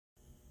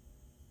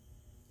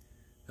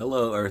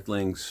Hello,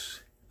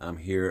 Earthlings. I'm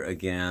here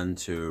again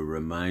to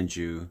remind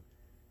you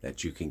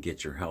that you can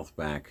get your health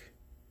back.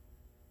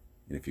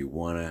 And if you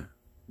want to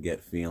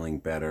get feeling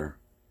better,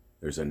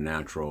 there's a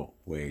natural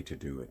way to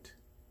do it.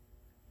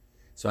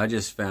 So I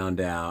just found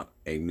out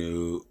a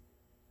new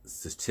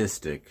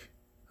statistic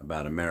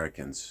about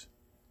Americans,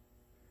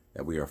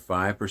 that we are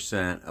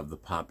 5% of the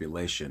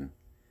population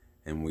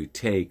and we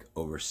take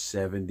over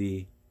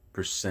 70%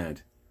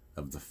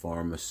 of the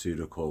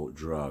pharmaceutical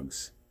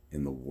drugs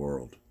in the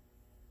world.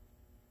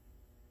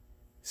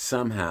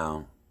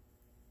 Somehow,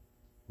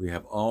 we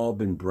have all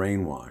been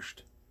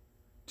brainwashed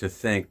to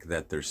think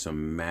that there's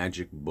some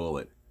magic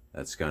bullet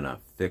that's going to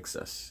fix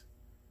us,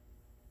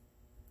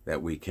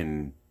 that we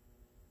can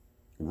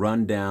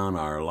run down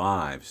our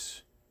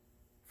lives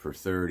for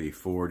 30,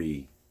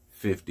 40,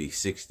 50,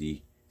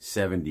 60,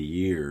 70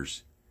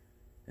 years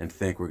and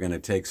think we're going to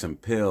take some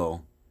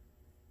pill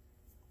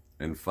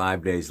and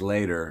 5 days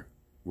later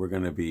we're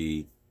going to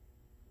be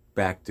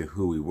back to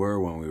who we were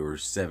when we were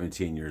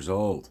 17 years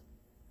old.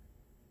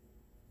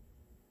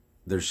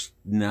 There's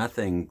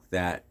nothing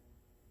that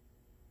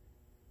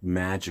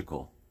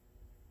magical.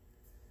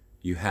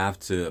 You have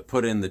to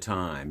put in the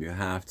time. You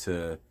have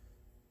to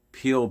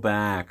peel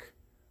back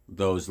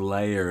those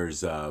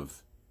layers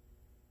of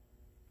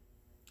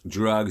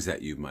drugs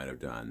that you might have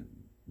done,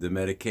 the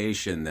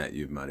medication that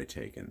you might have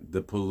taken,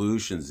 the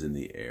pollutions in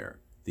the air,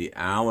 the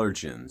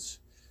allergens,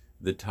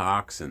 the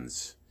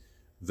toxins,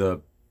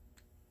 the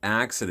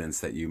accidents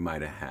that you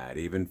might have had,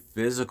 even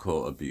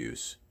physical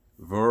abuse,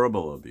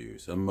 verbal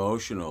abuse,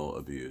 emotional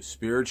abuse,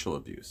 spiritual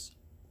abuse,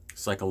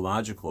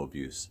 psychological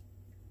abuse.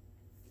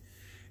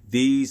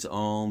 These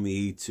all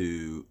need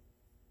to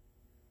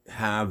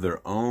have their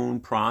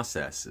own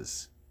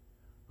processes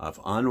of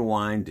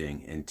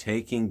unwinding and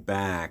taking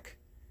back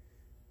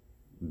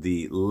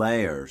the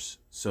layers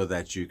so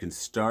that you can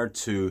start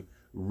to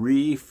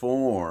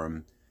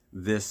reform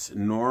this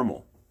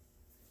normal.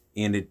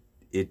 And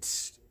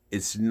it's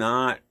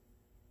not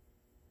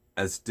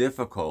as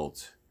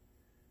difficult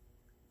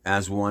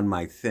as one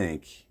might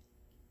think,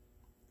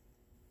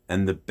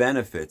 and the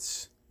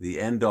benefits, the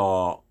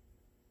end-all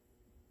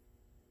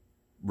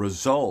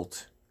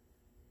result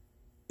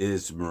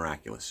is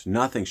miraculous.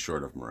 Nothing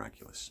short of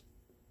miraculous.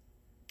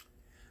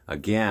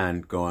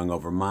 Again, going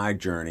over my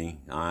journey,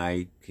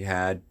 I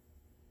had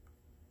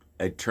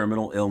a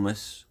terminal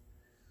illness.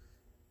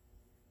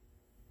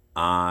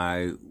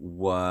 I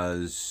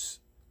was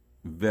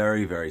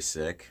very, very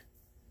sick.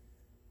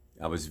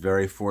 I was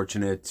very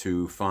fortunate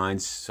to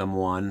find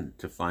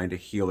a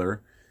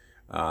healer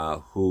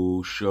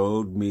who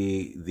showed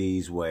me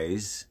these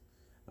ways,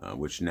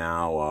 which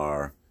now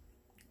are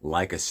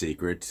like a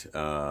secret.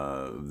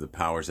 The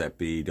powers that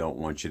be don't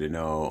want you to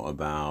know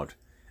about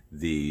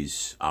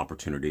these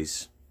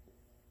opportunities.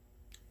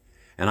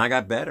 And I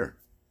got better.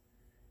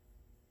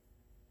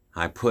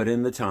 I put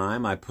in the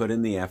time, I put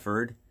in the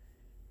effort,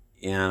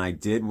 and I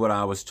did what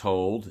I was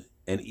told.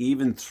 And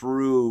even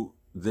through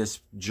this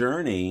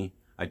journey,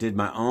 I did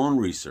my own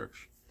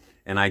research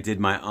and I did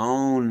my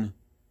own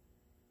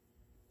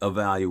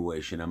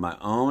evaluation and my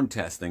own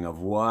testing of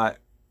what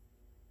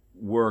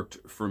worked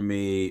for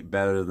me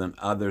better than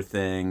other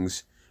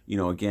things. You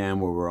know,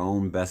 again, we're our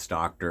own best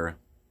doctor.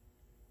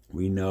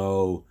 We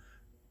know,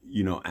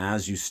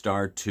 as you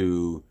start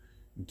to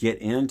get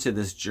into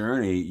this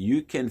journey,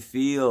 you can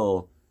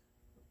feel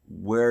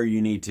where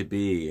you need to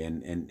be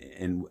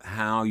and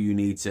how you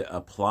need to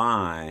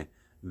apply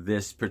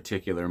this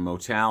particular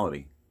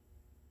modality.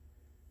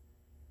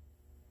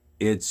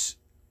 It's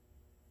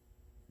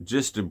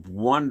just a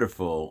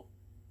wonderful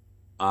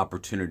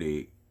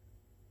opportunity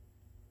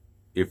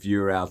if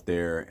you're out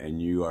there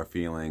and you are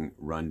feeling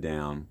run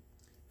down,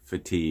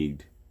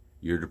 fatigued,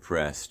 you're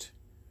depressed,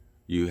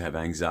 you have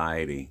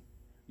anxiety,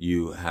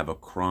 you have a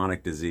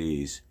chronic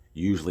disease.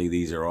 Usually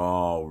these are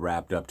all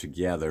wrapped up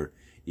together.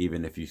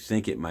 Even if you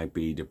think it might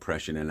be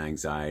depression and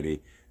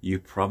anxiety, you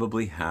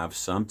probably have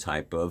some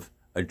type of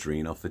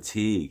adrenal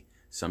fatigue,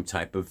 some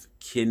type of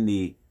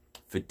kidney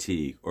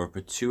fatigue or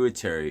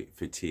pituitary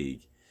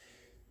fatigue.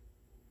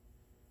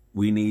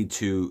 We need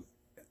to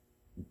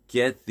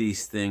get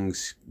these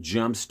things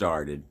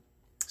jump-started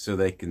so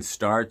they can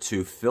start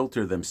to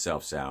filter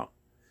themselves out,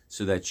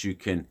 so that you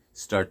can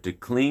start to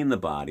clean the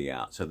body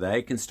out, so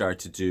they can start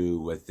to do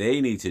what they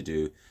need to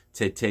do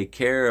to take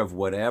care of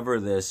whatever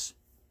this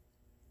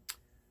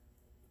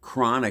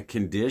chronic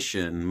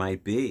condition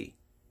might be.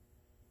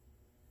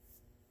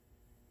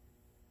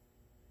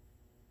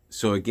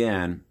 So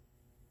again,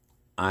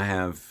 I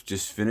have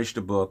just finished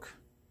a book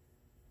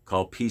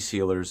called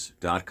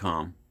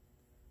peacehealers.com.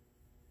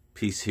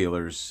 Peace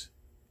Healers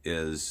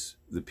is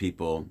the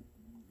people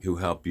who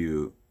help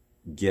you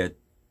get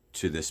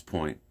to this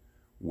point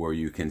where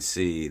you can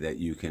see that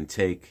you can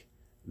take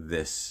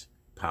this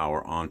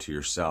power onto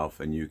yourself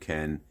and you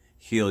can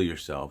heal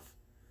yourself.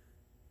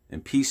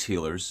 And peace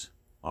healers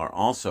are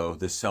also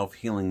the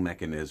self-healing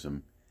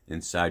mechanism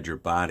inside your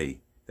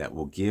body that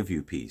will give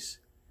you peace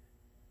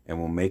and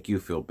will make you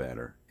feel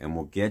better and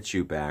will get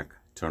you back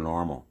to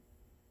normal.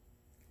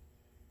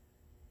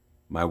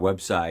 My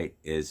website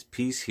is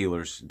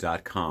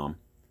peacehealers.com,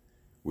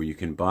 where you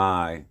can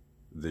buy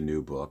the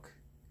new book.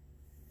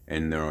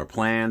 And there are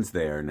plans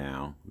there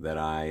now that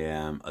I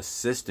am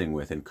assisting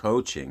with and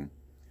coaching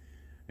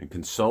and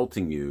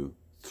consulting you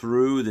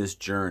through this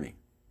journey.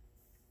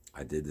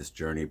 I did this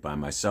journey by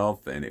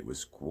myself, and it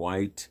was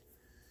quite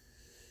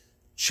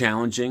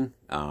challenging.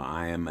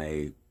 I am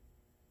a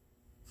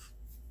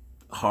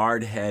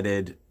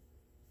hard-headed,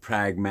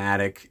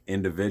 pragmatic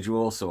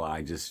individual, so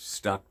I just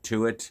stuck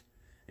to it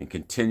and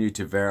continued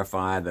to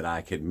verify that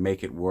I could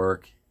make it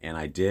work, and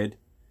I did.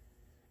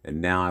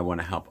 And now I want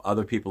to help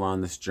other people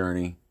on this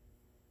journey.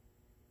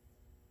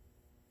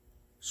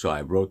 So I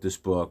wrote this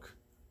book.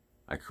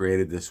 I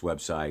created this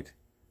website.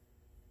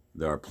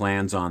 There are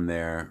plans on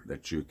there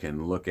that you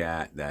can look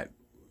at that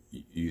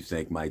you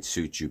think might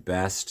suit you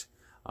best.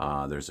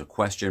 There's a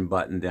question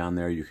button down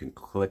there. You can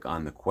click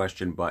on the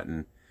question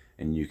button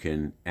and you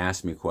can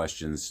ask me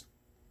questions.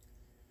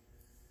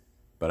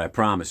 But I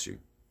promise you,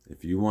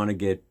 if you want to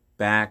get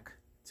back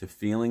to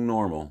feeling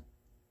normal,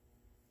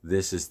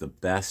 this is the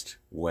best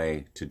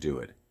way to do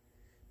it.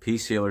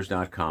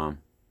 peacehealers.com.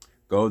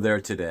 Go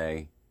there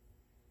today.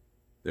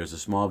 There's a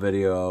small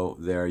video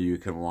there you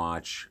can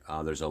watch.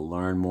 There's a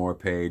Learn More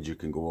page. You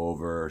can go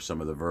over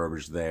some of the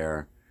verbiage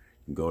there.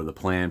 You can go to the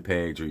plan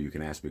page, or you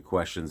can ask me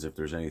questions if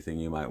there's anything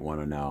you might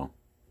want to know.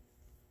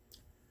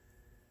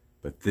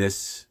 But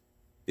this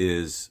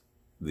is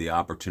the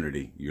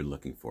opportunity you're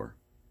looking for.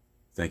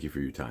 Thank you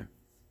for your time.